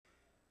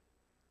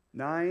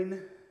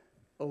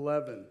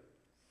9/11.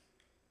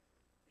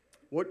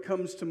 What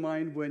comes to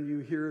mind when you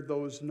hear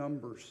those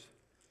numbers?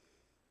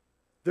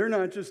 They're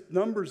not just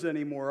numbers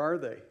anymore, are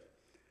they?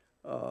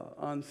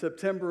 On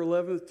September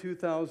 11th,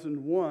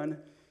 2001,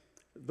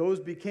 those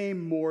became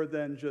more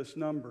than just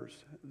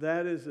numbers.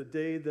 That is a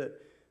day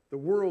that the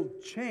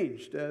world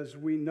changed as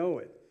we know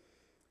it.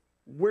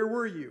 Where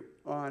were you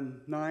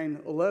on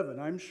 9/11?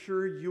 I'm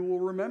sure you will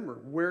remember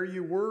where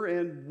you were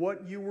and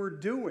what you were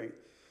doing.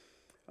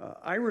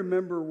 I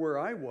remember where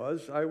I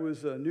was. I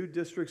was a new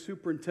district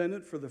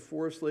superintendent for the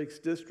Forest Lakes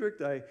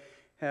District. I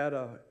had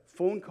a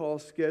phone call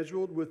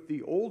scheduled with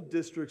the old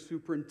district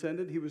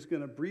superintendent. He was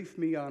going to brief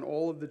me on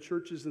all of the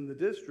churches in the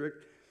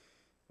district.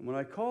 And when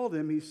I called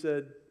him, he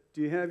said,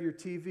 "Do you have your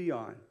TV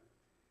on?"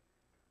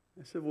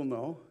 I said, "Well,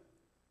 no."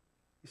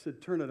 He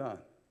said, "Turn it on."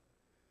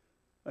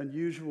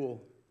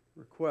 Unusual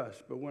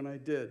request, but when I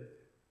did,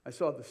 I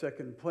saw the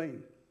second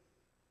plane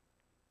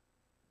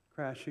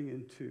crashing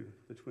into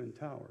the Twin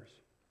Towers.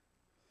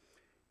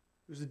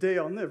 It was a day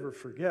I'll never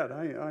forget.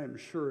 I am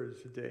sure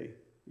it's a day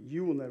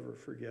you will never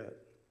forget.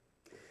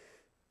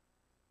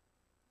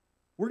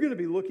 We're going to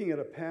be looking at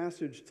a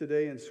passage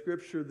today in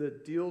Scripture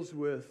that deals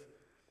with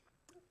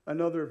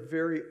another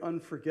very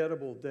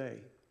unforgettable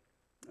day,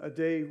 a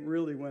day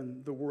really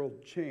when the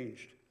world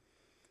changed.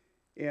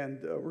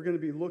 And we're going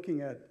to be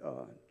looking at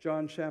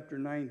John chapter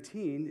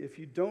 19. If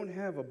you don't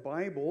have a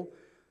Bible,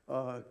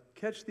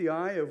 catch the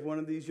eye of one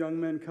of these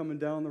young men coming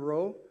down the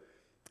row,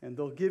 and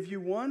they'll give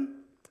you one.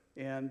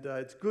 And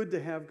it's good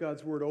to have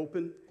God's Word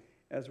open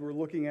as we're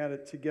looking at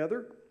it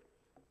together.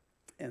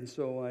 And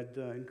so I'd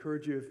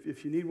encourage you,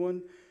 if you need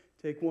one,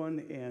 take one.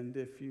 And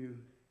if you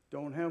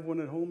don't have one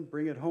at home,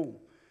 bring it home.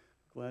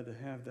 Glad to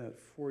have that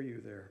for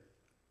you there.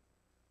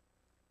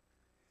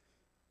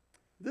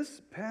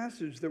 This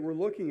passage that we're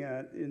looking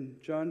at in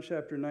John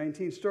chapter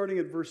 19, starting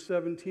at verse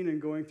 17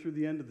 and going through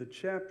the end of the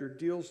chapter,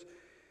 deals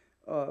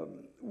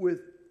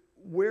with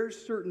where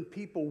certain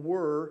people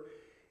were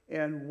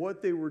and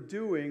what they were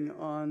doing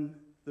on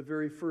the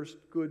very first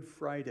Good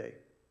Friday.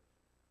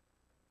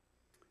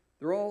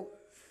 They're all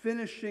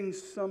finishing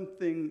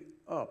something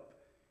up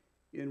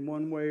in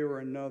one way or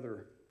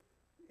another.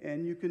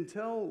 And you can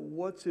tell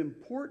what's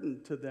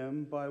important to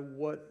them by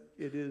what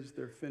it is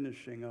they're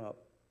finishing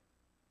up.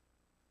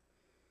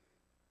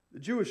 The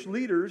Jewish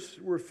leaders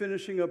were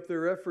finishing up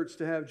their efforts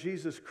to have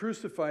Jesus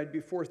crucified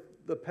before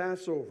the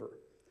Passover.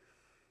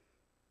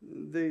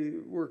 They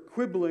were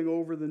quibbling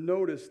over the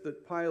notice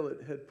that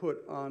Pilate had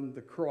put on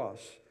the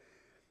cross.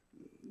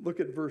 Look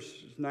at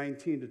verses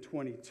 19 to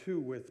 22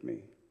 with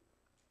me.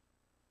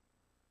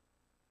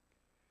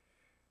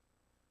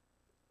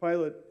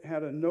 Pilate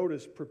had a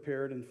notice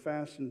prepared and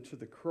fastened to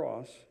the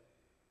cross.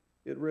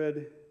 It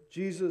read,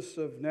 "Jesus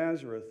of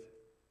Nazareth,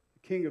 the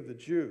King of the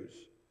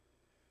Jews."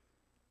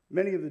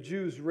 Many of the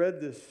Jews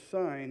read this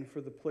sign, for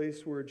the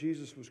place where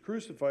Jesus was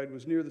crucified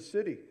was near the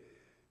city.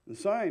 The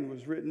sign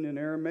was written in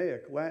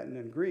Aramaic, Latin,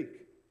 and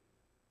Greek.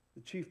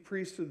 The chief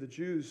priests of the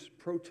Jews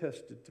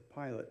protested to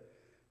Pilate,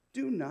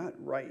 "Do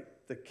not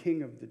write the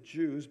King of the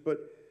Jews,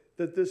 but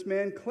that this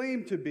man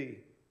claimed to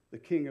be the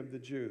King of the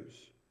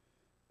Jews."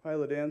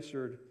 Pilate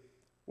answered,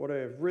 "What I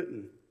have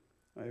written,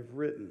 I have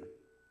written."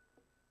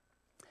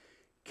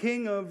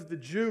 King of the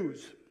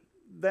Jews.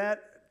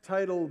 That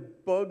title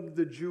bugged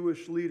the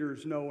Jewish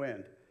leaders no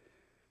end.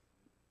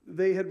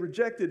 They had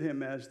rejected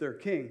him as their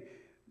king,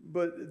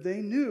 but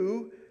they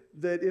knew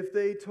that if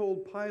they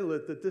told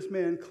Pilate that this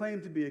man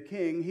claimed to be a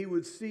king, he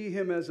would see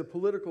him as a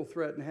political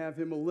threat and have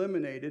him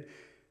eliminated,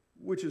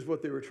 which is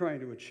what they were trying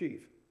to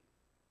achieve.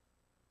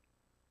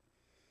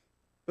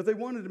 But they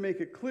wanted to make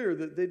it clear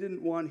that they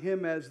didn't want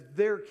him as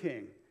their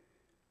king.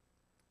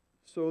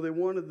 So they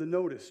wanted the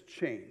notice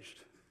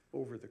changed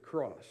over the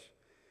cross.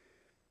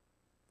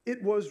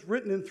 It was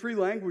written in 3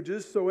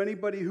 languages, so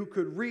anybody who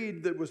could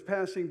read that was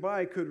passing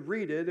by could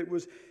read it. It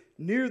was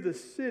near the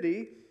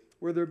city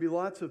where there'd be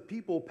lots of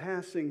people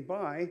passing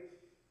by,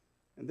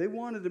 and they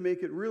wanted to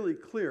make it really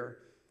clear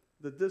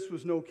that this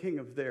was no king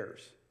of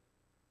theirs.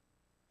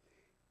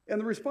 And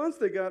the response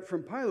they got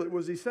from Pilate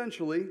was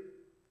essentially,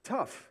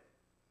 "Tough.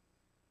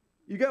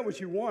 You got what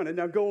you wanted,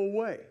 now go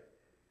away."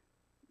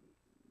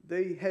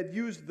 They had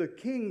used the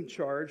king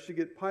charge to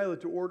get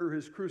Pilate to order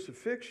his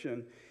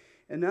crucifixion,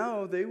 and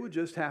now they would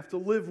just have to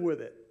live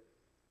with it.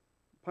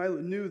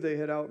 Pilate knew they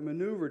had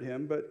outmaneuvered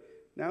him, but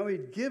now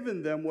he'd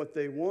given them what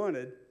they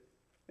wanted,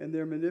 and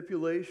their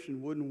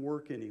manipulation wouldn't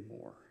work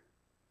anymore.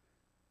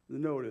 The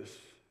notice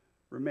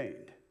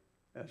remained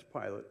as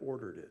Pilate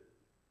ordered it.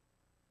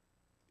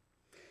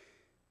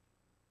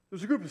 There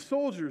was a group of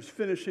soldiers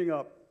finishing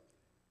up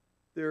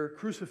their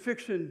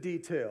crucifixion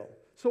detail.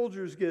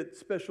 Soldiers get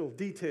special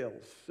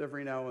details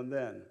every now and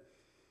then.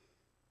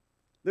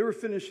 They were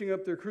finishing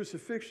up their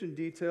crucifixion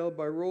detail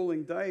by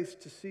rolling dice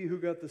to see who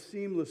got the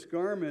seamless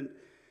garment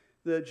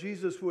that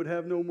Jesus would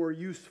have no more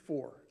use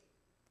for.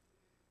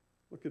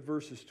 Look at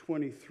verses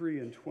 23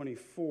 and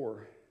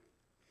 24.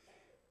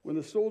 When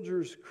the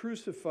soldiers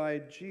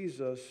crucified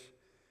Jesus,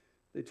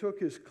 they took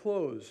his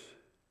clothes,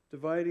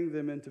 dividing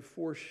them into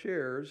 4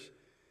 shares,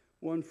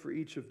 one for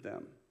each of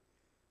them,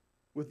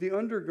 with the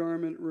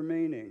undergarment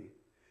remaining.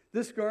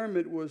 This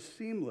garment was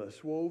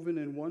seamless, woven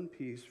in one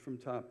piece from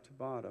top to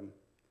bottom.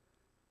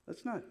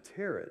 Let's not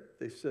tear it,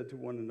 they said to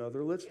one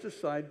another. Let's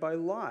decide by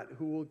lot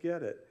who will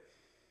get it.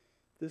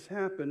 This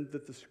happened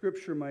that the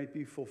scripture might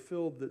be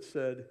fulfilled that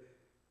said,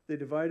 they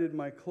divided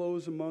my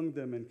clothes among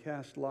them and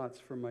cast lots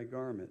for my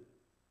garment.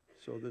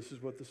 So this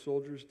is what the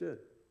soldiers did.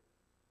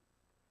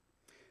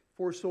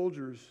 4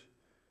 soldiers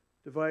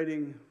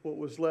dividing what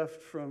was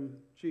left from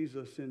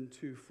Jesus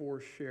into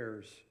 4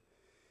 shares.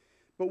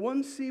 But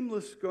one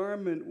seamless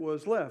garment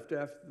was left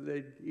after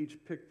they'd each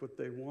picked what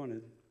they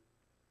wanted.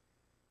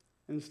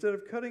 And instead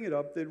of cutting it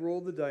up, they'd roll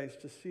the dice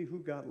to see who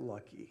got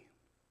lucky.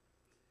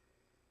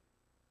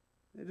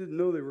 They didn't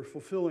know they were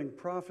fulfilling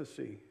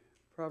prophecy.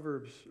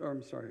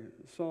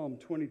 Psalm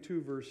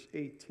 22, verse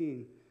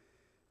 18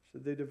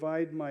 said, they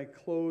divide my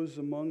clothes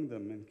among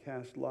them and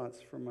cast lots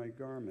for my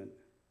garment.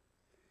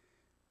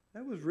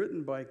 That was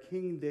written by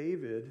King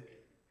David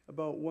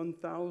about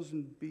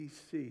 1000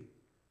 BC.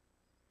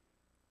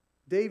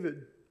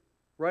 David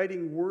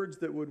writing words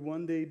that would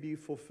one day be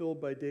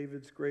fulfilled by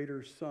David's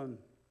greater son.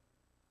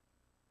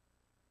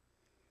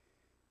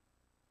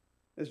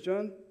 As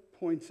John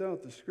points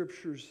out, the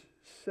scriptures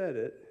said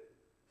it,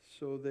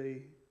 so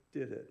they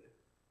did it.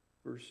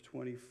 Verse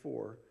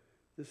 24,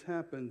 this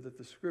happened that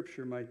the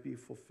scripture might be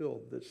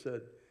fulfilled that said,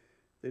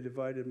 they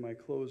divided my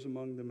clothes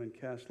among them and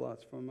cast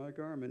lots for my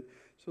garment.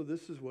 So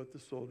this is what the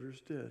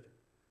soldiers did.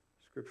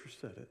 Scripture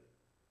said it,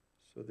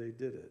 so they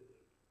did it.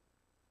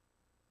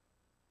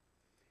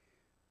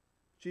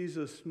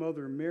 Jesus'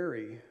 mother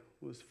Mary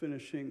was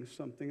finishing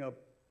something up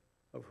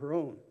of her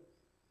own.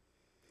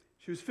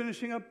 She was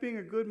finishing up being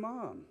a good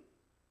mom.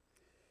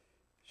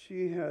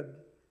 She had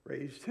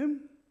raised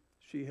him.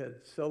 She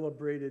had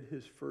celebrated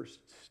his first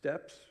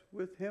steps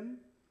with him.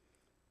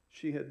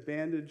 She had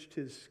bandaged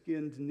his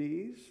skinned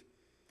knees.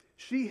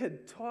 She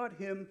had taught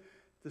him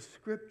the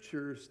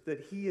scriptures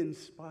that he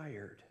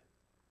inspired.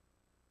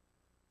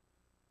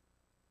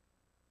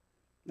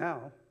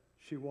 Now,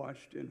 she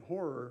watched in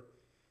horror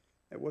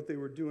at what they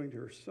were doing to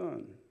her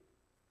son.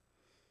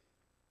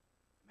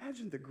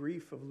 Imagine the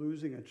grief of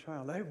losing a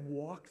child. I've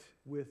walked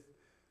with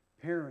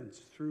parents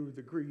through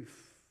the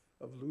grief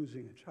of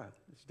losing a child.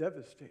 It's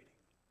devastating.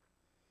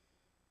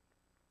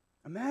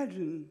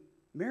 Imagine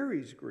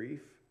Mary's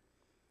grief,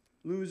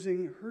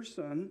 losing her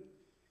son,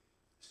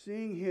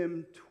 seeing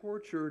him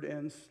tortured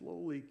and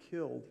slowly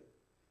killed.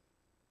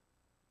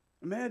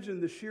 Imagine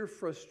the sheer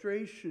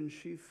frustration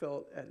she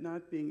felt at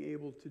not being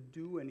able to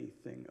do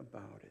anything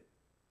about it.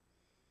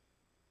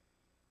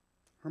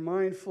 Her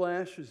mind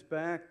flashes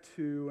back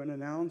to an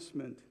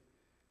announcement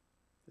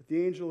that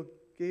the angel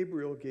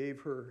Gabriel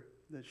gave her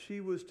that she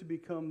was to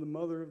become the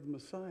mother of the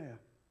Messiah.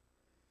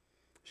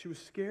 She was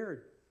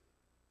scared,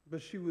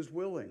 but she was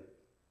willing.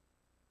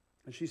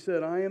 And she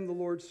said, I am the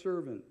Lord's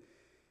servant.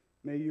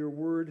 May your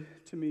word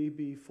to me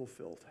be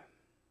fulfilled.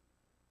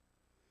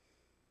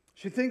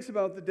 She thinks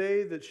about the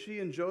day that she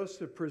and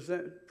Joseph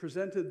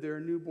presented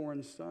their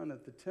newborn son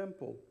at the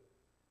temple.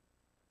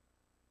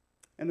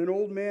 And an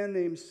old man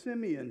named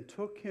Simeon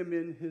took him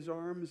in his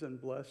arms and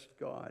blessed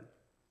God.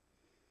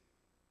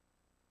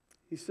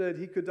 He said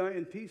he could die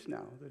in peace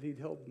now that he'd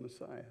held the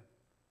Messiah.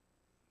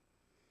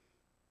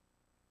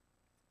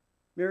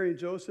 Mary and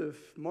Joseph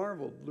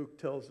marveled, Luke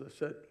tells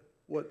us, at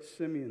what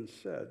Simeon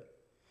said.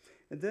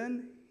 And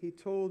then he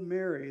told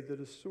Mary that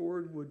a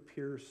sword would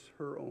pierce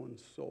her own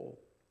soul.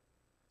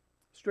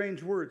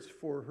 Strange words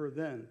for her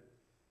then.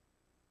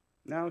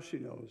 Now she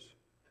knows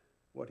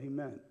what he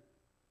meant.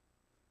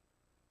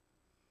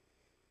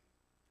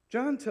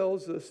 John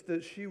tells us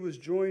that she was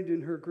joined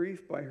in her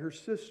grief by her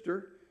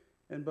sister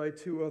and by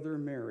 2 other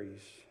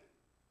Marys.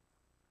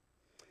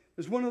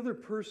 There's one other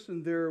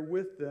person there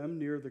with them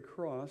near the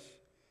cross.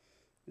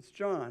 It's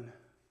John,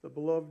 the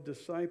beloved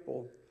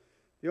disciple,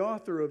 the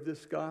author of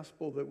this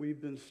gospel that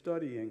we've been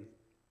studying.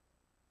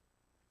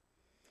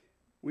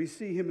 We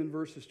see him in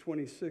verses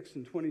 26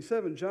 and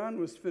 27. John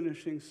was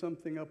finishing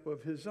something up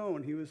of his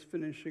own. He was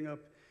finishing up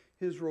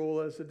his role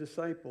as a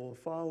disciple, a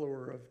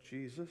follower of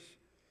Jesus.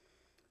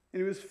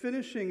 And he was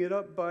finishing it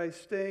up by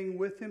staying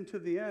with him to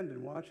the end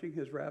and watching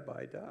his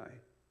rabbi die.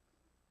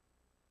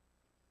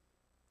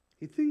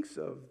 He thinks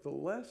of the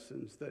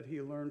lessons that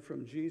he learned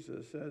from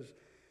Jesus as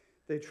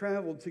they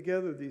traveled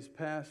together these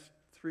past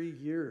 3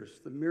 years.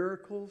 The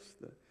miracles,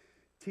 the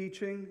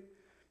teaching,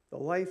 the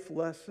life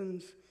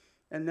lessons,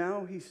 and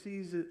now he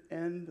sees it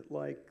end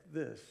like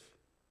this.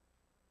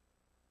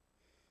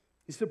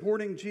 He's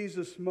supporting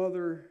Jesus'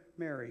 mother,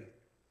 Mary.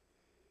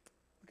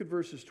 Look at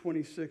verses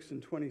 26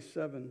 and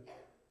 27.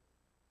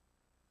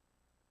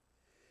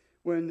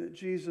 When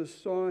Jesus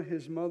saw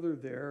his mother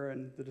there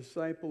and the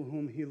disciple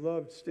whom he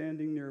loved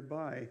standing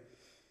nearby,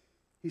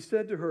 he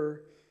said to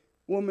her,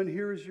 Woman,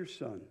 here is your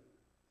son.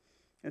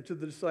 And to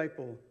the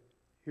disciple,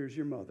 here's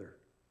your mother.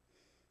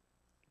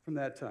 From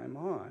that time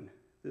on,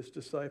 this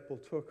disciple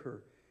took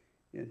her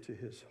into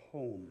his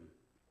home.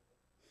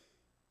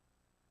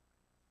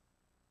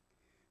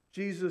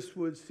 Jesus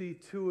would see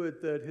to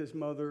it that his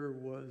mother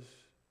was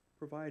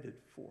provided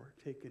for,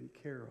 taken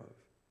care of.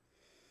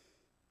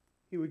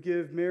 He would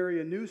give Mary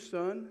a new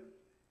son,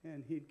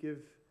 and he'd give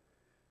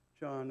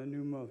John a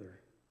new mother.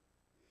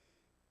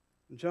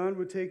 And John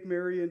would take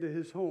Mary into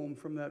his home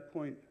from that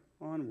point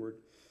onward.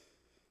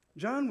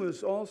 John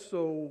was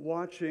also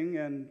watching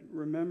and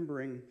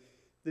remembering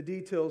the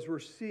details we're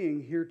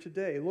seeing here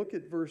today. Look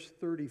at verse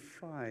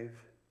 35.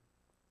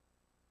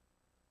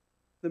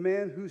 The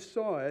man who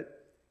saw it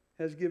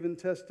has given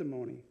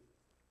testimony,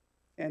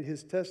 and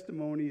his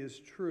testimony is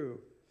true.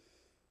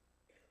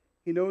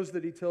 He knows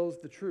that he tells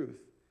the truth,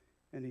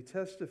 and he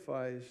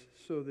testifies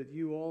so that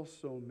you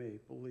also may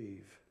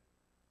believe.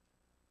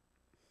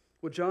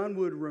 What John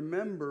would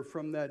remember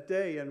from that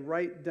day and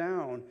write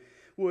down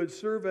would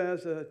serve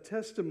as a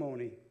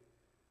testimony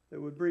that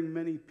would bring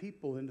many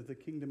people into the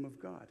kingdom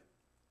of God.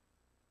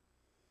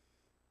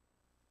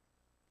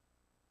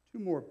 Two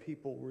more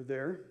people were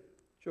there,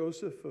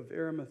 Joseph of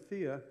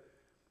Arimathea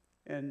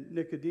and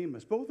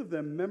Nicodemus, both of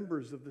them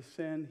members of the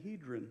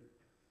Sanhedrin.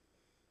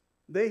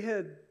 They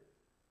had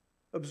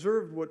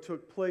observed what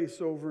took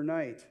place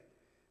overnight.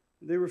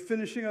 They were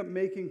finishing up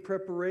making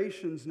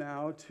preparations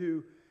now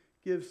to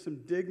give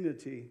some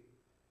dignity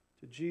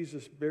to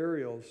Jesus'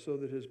 burial so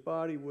that his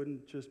body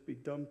wouldn't just be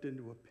dumped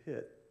into a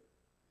pit.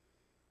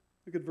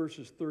 Look at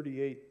verses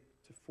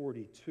 38 to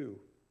 42.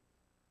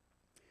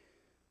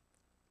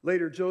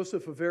 Later,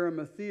 Joseph of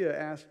Arimathea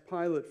asked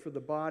Pilate for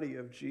the body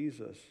of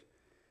Jesus.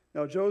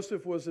 Now,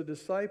 Joseph was a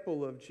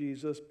disciple of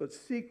Jesus, but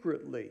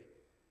secretly,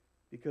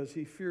 because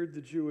he feared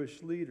the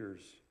Jewish leaders.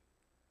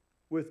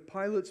 With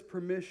Pilate's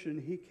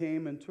permission, he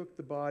came and took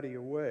the body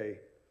away.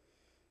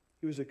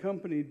 He was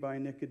accompanied by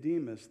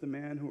Nicodemus, the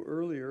man who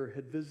earlier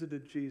had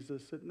visited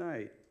Jesus at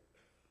night.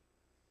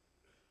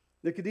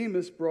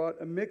 Nicodemus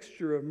brought a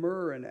mixture of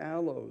myrrh and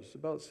aloes,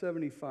 about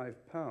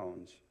 75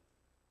 pounds.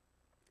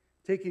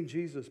 Taking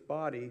Jesus'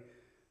 body,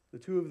 the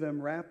two of them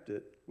wrapped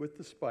it with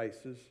the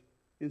spices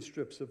in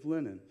strips of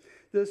linen.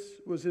 This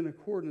was in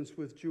accordance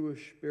with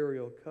Jewish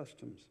burial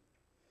customs.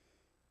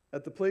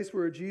 At the place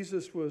where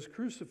Jesus was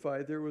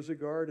crucified, there was a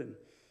garden,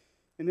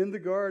 and in the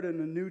garden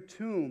a new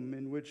tomb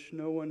in which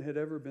no one had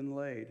ever been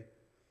laid,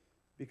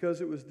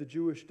 because it was the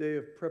Jewish day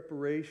of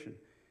preparation,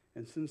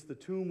 and since the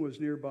tomb was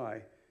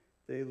nearby,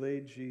 they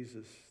laid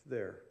Jesus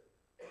there.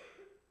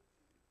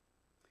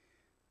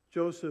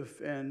 Joseph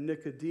and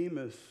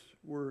Nicodemus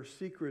were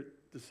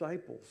secret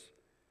disciples,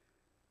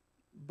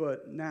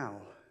 but now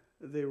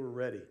they were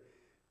ready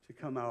to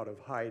come out of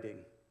hiding.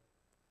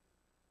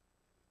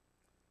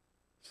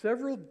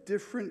 Several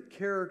different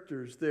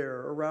characters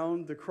there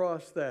around the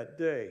cross that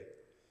day,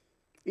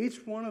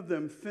 each one of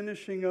them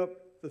finishing up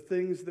the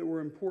things that were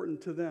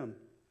important to them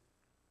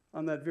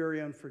on that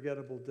very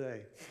unforgettable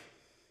day.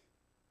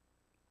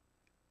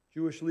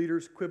 Jewish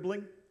leaders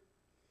quibbling,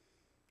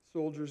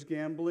 soldiers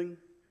gambling,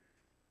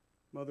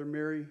 Mother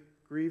Mary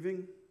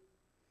grieving,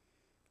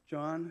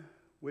 John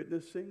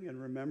witnessing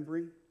and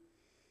remembering,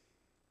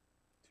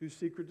 two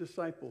secret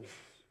disciples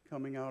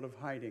coming out of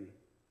hiding.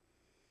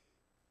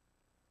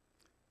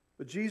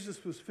 But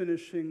Jesus was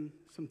finishing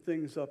some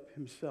things up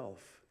himself.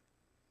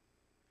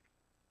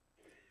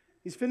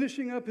 He's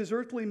finishing up his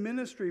earthly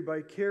ministry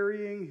by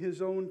carrying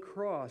his own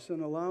cross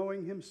and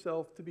allowing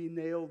himself to be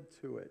nailed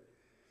to it.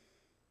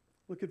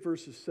 Look at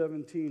verses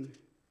 17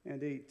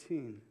 and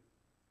 18.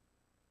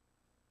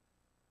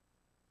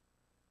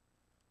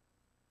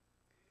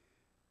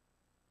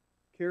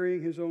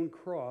 Carrying his own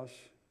cross,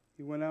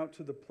 he went out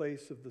to the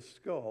place of the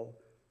skull,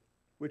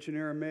 which in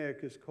Aramaic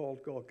is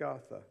called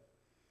Golgotha.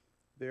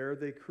 There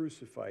they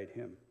crucified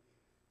him,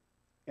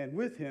 and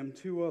with him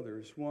two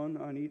others, one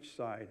on each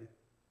side,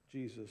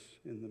 Jesus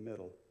in the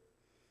middle.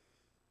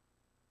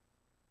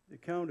 The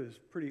account is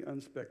pretty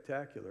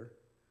unspectacular.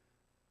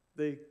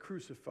 They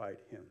crucified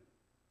him.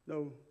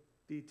 No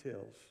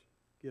details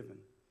given.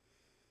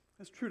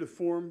 That's true to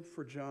form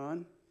for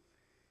John.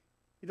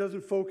 He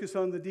doesn't focus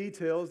on the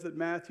details that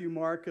Matthew,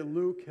 Mark, and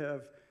Luke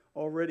have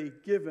already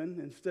given.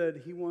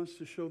 Instead, he wants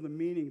to show the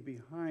meaning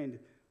behind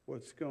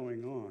what's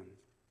going on.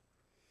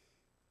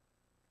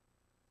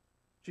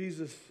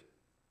 Jesus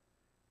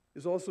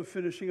is also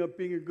finishing up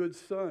being a good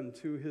son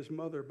to his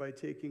mother by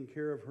taking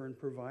care of her and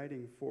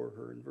providing for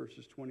her in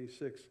verses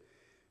 26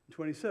 and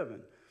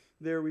 27.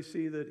 There we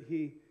see that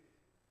he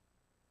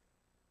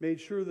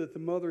made sure that the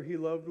mother he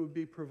loved would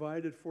be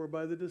provided for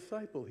by the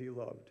disciple he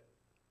loved.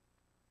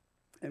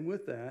 And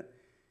with that,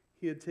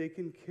 he had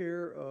taken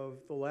care of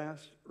the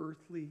last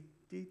earthly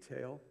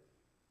detail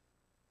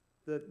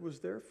that was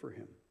there for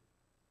him.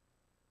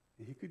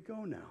 And he could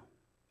go now.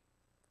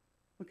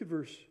 Look at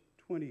verse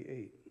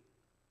 28.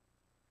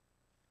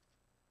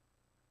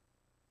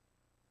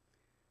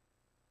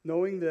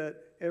 Knowing that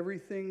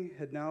everything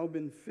had now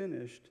been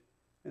finished,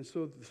 and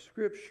so the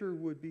scripture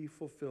would be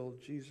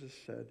fulfilled, Jesus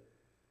said,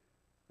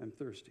 I'm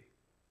thirsty.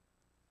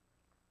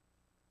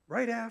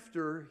 Right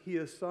after he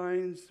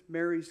assigns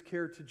Mary's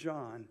care to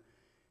John,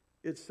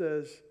 it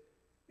says,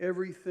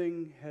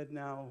 everything had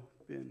now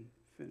been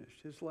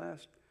finished. His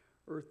last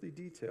earthly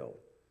detail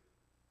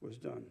was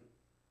done.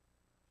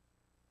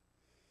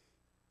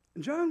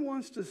 John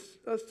wants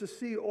us to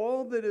see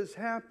all that is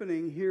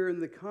happening here in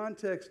the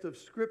context of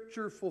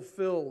Scripture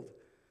fulfilled.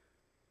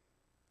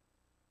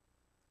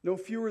 No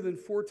fewer than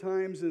 4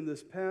 times in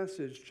this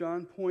passage,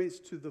 John points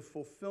to the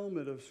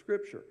fulfillment of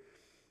Scripture.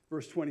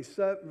 Verse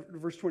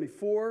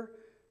 24,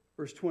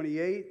 verse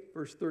 28,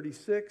 verse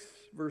 36,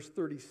 verse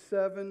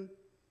 37.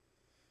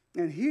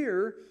 And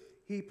here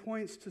he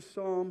points to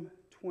Psalm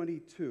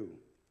 22,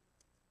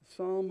 the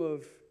Psalm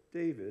of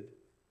David.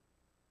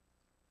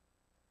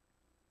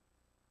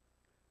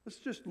 Let's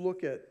just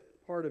look at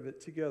part of it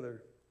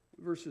together,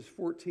 verses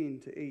 14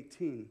 to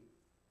 18.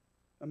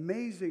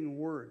 Amazing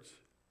words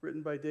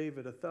written by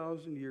David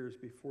 1,000 years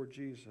before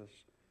Jesus.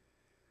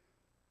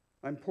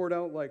 I'm poured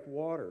out like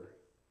water.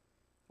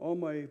 All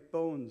my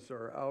bones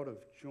are out of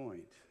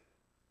joint.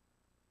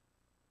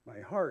 My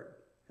heart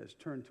has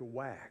turned to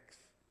wax.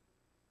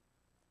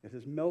 It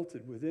has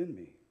melted within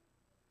me.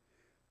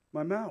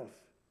 My mouth,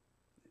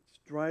 it's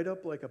dried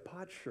up like a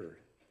potsherd.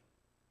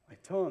 My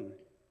tongue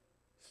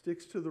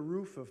sticks to the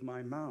roof of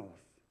my mouth.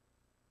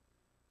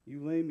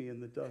 You lay me in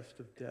the dust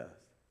of death.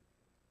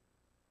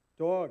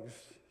 Dogs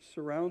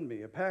surround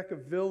me. A pack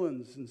of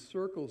villains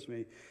encircles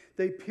me.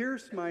 They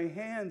pierce my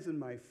hands and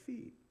my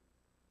feet.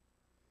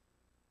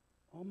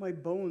 All my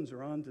bones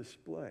are on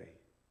display.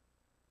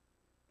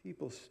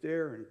 People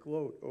stare and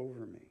gloat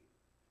over me.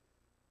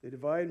 They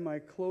divide my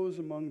clothes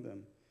among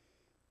them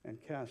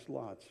and cast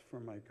lots for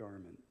my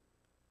garment.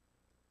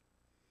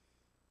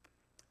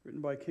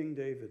 Written by King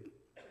David,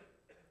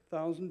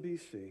 1000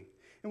 BC.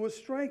 And what's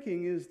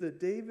striking is that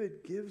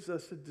David gives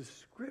us a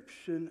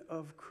description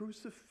of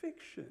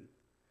crucifixion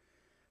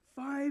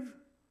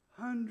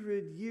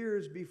 500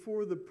 years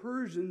before the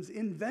Persians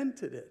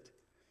invented it.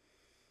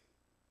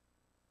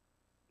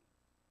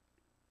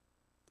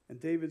 And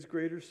David's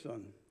greater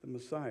son, the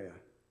Messiah,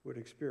 would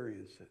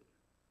experience it.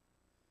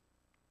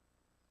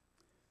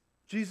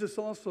 Jesus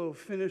also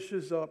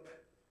finishes up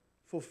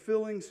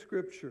fulfilling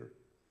Scripture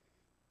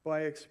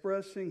by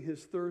expressing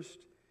his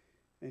thirst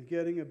and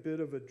getting a bit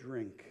of a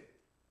drink.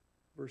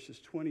 Verses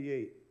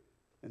 28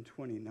 and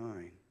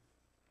 29.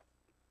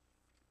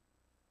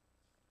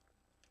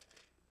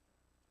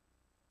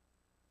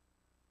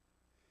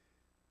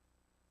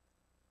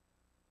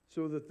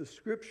 So that the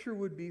Scripture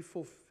would be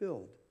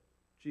fulfilled,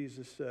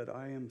 Jesus said,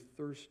 I am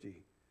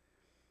thirsty.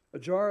 A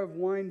jar of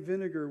wine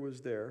vinegar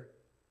was there,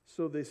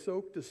 so they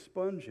soaked a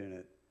sponge in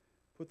it,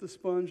 put the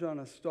sponge on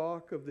a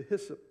stalk of the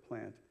hyssop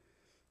plant,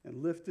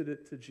 and lifted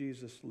it to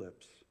Jesus'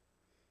 lips.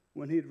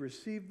 When he had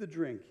received the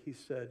drink, he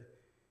said,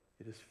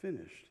 it is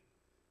finished.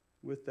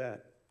 With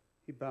that,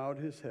 he bowed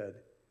his head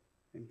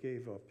and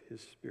gave up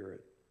his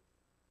spirit.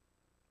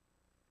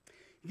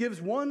 He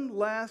gives one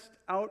last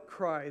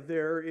outcry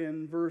there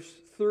in verse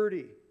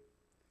 30.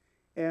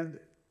 And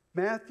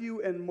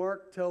Matthew and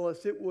Mark tell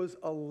us it was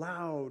a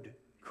loud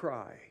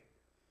cry.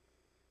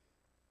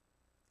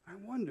 I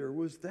wonder,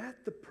 was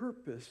that the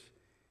purpose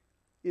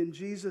in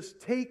Jesus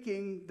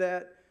taking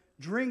that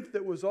drink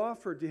that was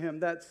offered to him,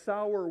 that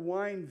sour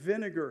wine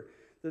vinegar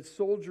that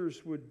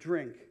soldiers would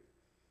drink?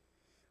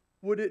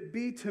 Would it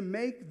be to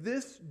make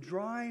this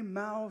dry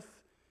mouth,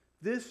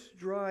 this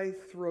dry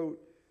throat,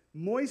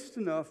 moist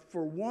enough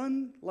for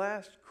one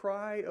last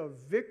cry of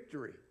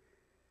victory?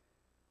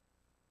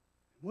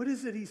 What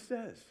is it he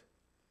says?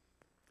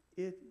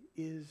 It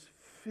is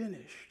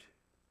finished.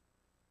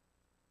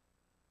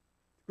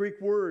 The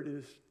Greek word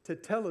is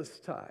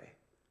tetelestai.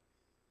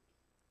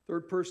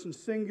 Third person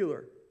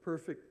singular,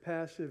 perfect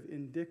passive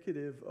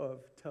indicative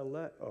of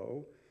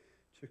teleo,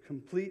 to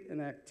complete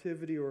an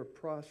activity or a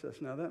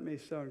process. Now that may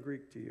sound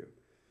Greek to you,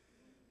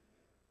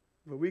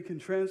 but we can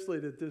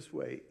translate it this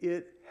way.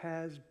 It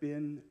has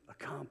been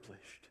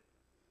accomplished.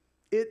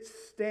 It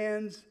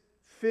stands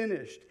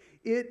finished.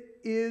 It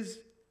is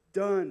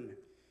done.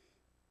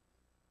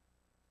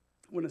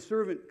 When a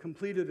servant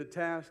completed a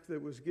task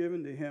that was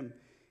given to him,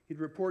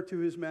 he'd report to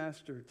his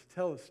master,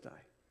 tetelestai.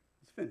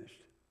 It's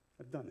finished.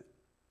 I've done it.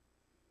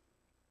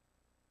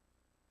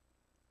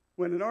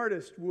 When an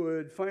artist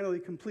would finally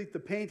complete the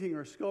painting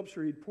or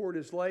sculpture he'd poured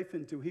his life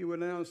into, he would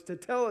announce,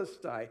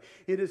 tetelestai,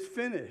 it is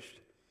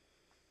finished.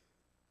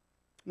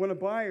 When a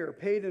buyer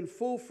paid in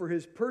full for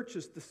his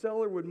purchase, the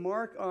seller would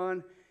mark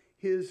on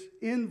his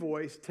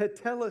invoice,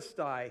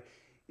 tetelestai,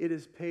 it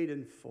is paid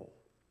in full.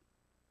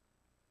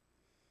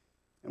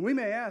 And we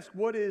may ask,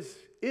 what is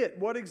it?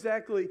 What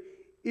exactly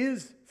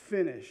is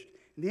finished?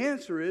 And the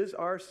answer is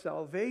our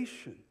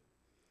salvation.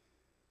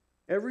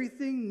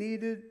 Everything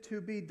needed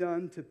to be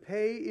done to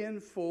pay in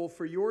full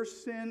for your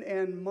sin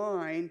and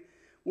mine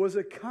was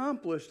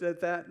accomplished at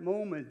that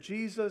moment.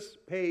 Jesus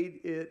paid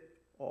it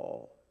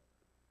all.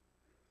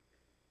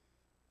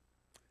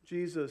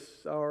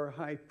 Jesus, our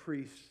high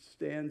priest,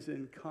 stands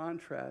in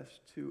contrast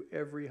to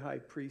every high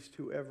priest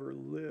who ever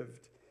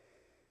lived,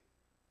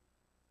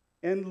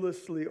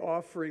 endlessly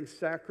offering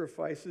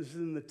sacrifices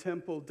in the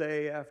temple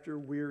day after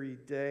weary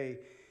day.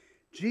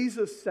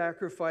 Jesus'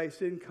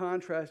 sacrifice, in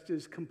contrast,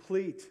 is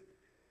complete.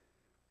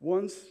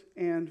 once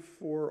and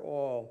for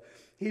all.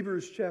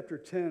 Hebrews chapter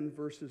 10,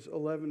 verses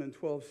 11 and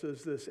 12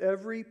 says this: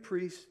 every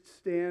priest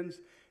stands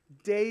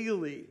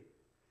daily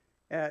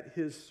at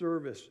his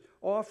service,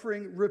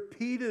 offering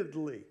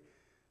repeatedly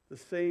the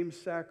same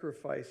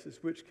sacrifices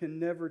which can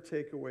never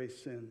take away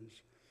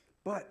sins.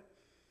 But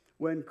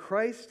when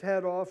Christ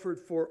had offered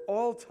for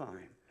all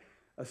time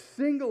a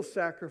single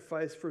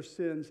sacrifice for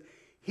sins,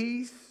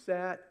 he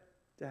sat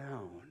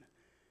down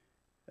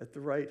at the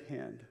right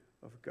hand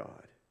of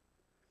God.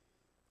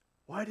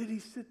 Why did he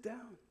sit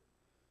down?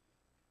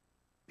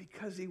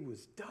 Because he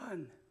was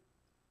done.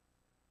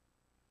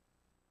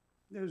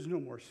 There's no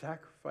more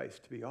sacrifice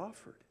to be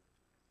offered.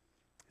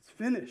 It's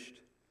finished.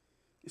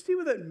 You see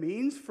what that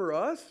means for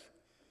us?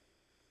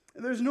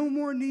 And there's no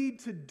more need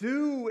to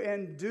do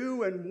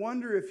and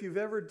wonder if you've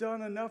ever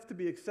done enough to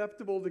be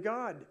acceptable to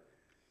God.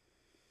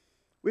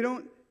 We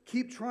don't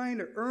keep trying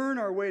to earn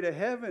our way to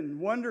heaven,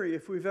 wondering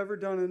if we've ever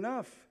done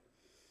enough.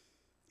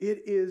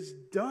 It is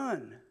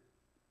done.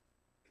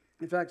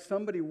 In fact,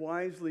 somebody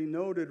wisely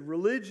noted,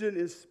 religion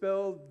is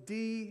spelled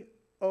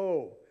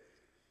D-O.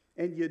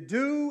 And you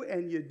do,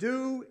 and you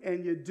do,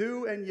 and you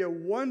do, and you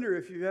wonder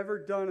if you've ever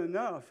done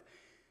enough.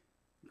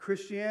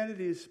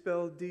 Christianity is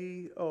spelled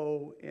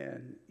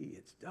D-O-N-E.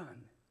 It's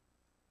done.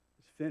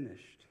 It's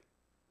finished.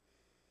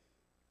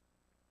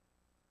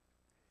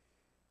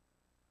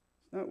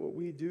 It's not what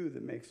we do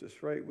that makes us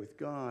right with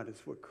God.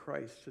 It's what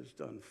Christ has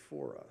done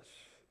for us.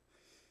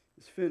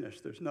 It's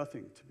finished. There's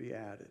nothing to be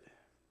added.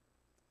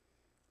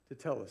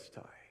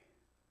 Tetelestai.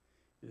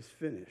 It is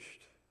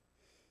finished.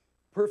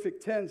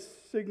 Perfect tense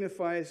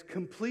signifies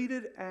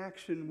completed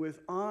action with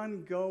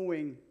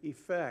ongoing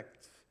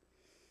effects.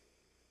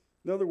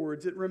 In other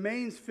words, it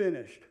remains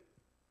finished,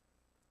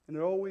 and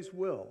it always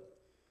will.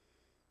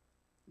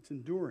 It's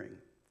enduring.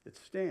 It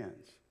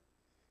stands.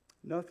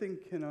 Nothing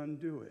can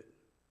undo it.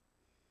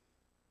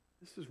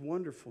 This is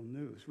wonderful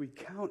news. We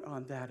count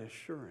on that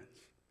assurance.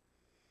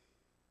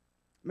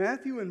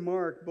 Matthew and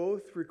Mark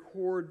both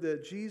record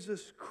that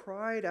Jesus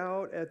cried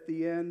out at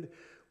the end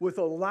with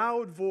a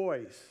loud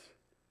voice,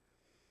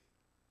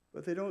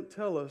 but they don't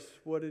tell us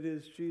what it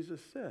is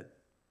Jesus said.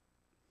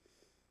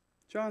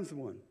 John's the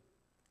one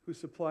who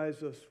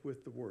supplies us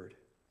with the word,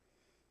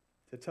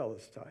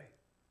 tetelestai.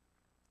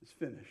 It's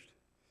finished.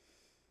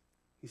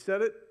 He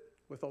said it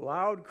with a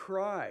loud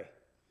cry. It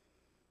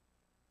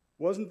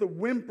wasn't the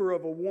whimper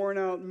of a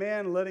worn-out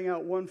man letting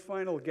out one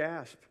final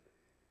gasp.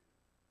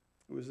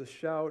 It was a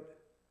shout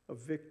of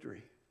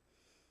victory.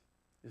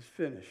 It's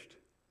finished.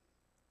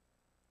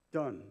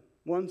 Done.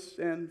 Once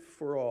and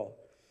for all.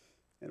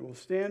 And will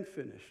stand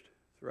finished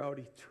throughout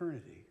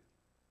eternity.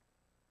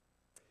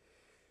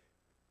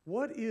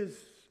 What is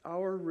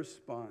our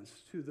response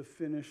to the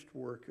finished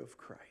work of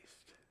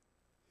Christ?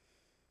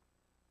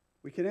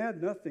 We can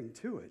add nothing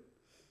to it.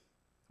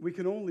 We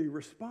can only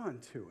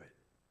respond to it.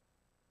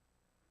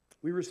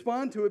 We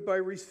respond to it by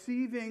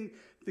receiving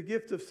the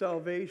gift of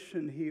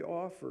salvation he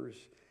offers,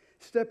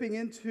 stepping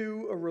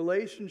into a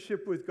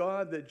relationship with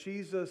God that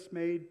Jesus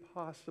made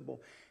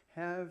possible.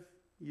 Have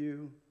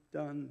you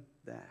done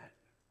that?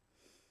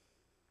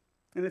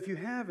 And if you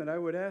haven't, I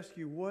would ask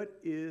you, what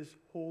is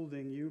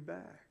holding you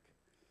back?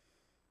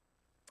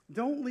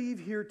 Don't leave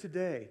here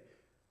today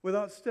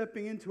without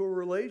stepping into a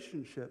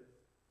relationship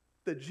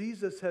that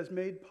Jesus has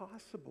made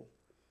possible.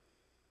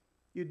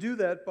 You do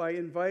that by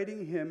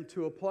inviting him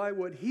to apply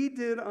what he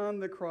did on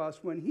the cross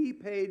when he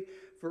paid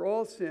for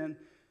all sin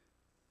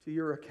to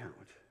your account.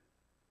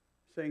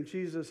 Saying,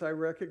 Jesus, I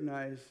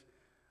recognize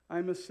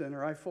I'm a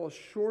sinner. I fall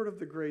short of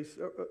the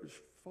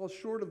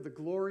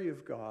glory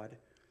of God.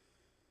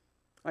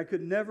 I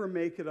could never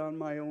make it on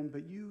my own,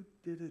 but you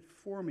did it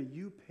for me.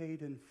 You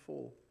paid in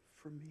full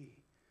for me.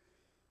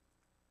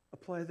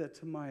 Apply that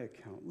to my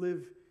account.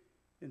 Live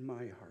in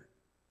my heart.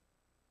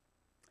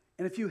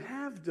 And if you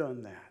have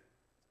done that,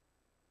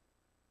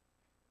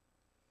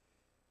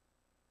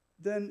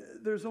 then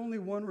there's only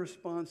one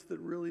response that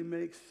really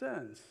makes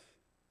sense.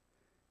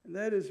 And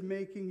that is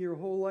making your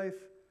whole life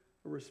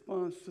a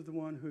response to the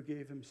one who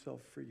gave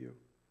himself for you.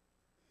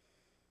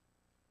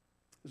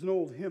 There's an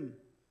old hymn,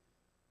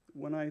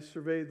 When I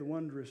Survey the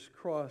Wondrous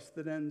Cross,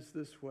 that ends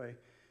this way.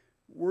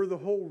 Were the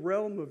whole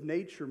realm of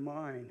nature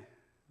mine,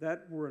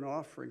 that were an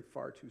offering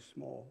far too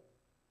small.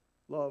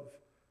 Love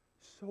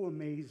so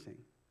amazing,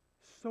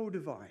 so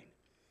divine,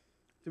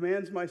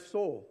 demands my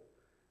soul,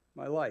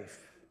 my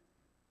life,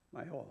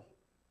 my all.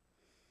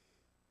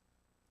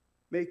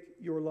 Make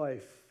your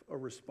life a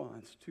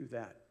response to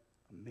that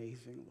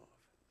amazing love.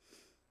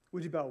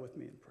 Would you bow with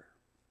me in prayer?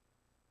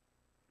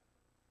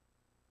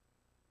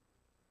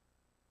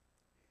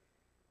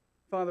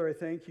 Father, I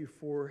thank you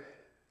for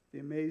the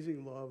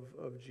amazing love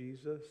of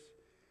Jesus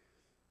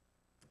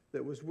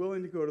that was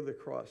willing to go to the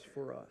cross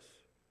for us.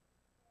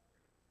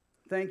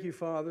 Thank you,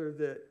 Father,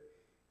 that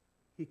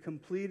he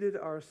completed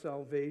our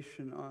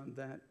salvation on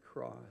that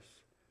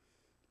cross,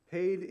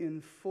 paid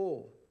in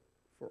full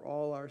for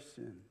all our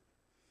sin.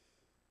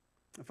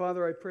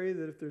 Father, I pray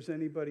that if there's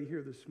anybody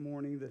here this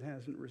morning that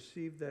hasn't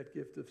received that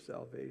gift of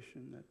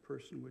salvation, that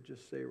person would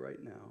just say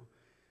right now,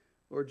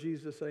 Lord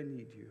Jesus, I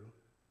need you.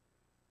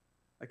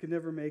 I could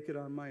never make it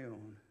on my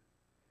own.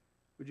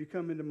 Would you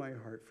come into my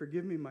heart?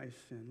 Forgive me my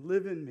sin.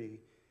 Live in me,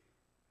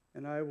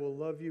 and I will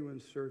love you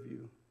and serve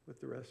you with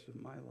the rest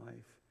of my life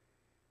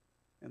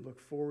and look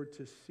forward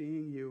to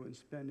seeing you and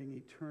spending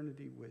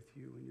eternity with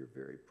you in your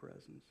very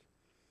presence.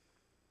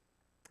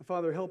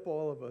 Father, help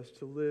all of us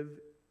to live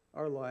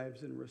our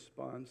lives in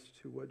response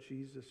to what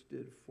Jesus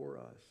did for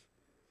us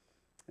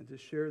and to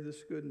share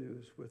this good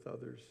news with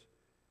others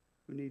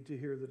who need to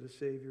hear that a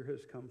Savior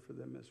has come for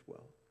them as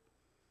well.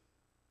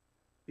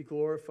 Be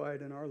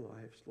glorified in our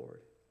lives,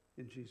 Lord,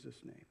 in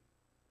Jesus' name.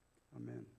 Amen.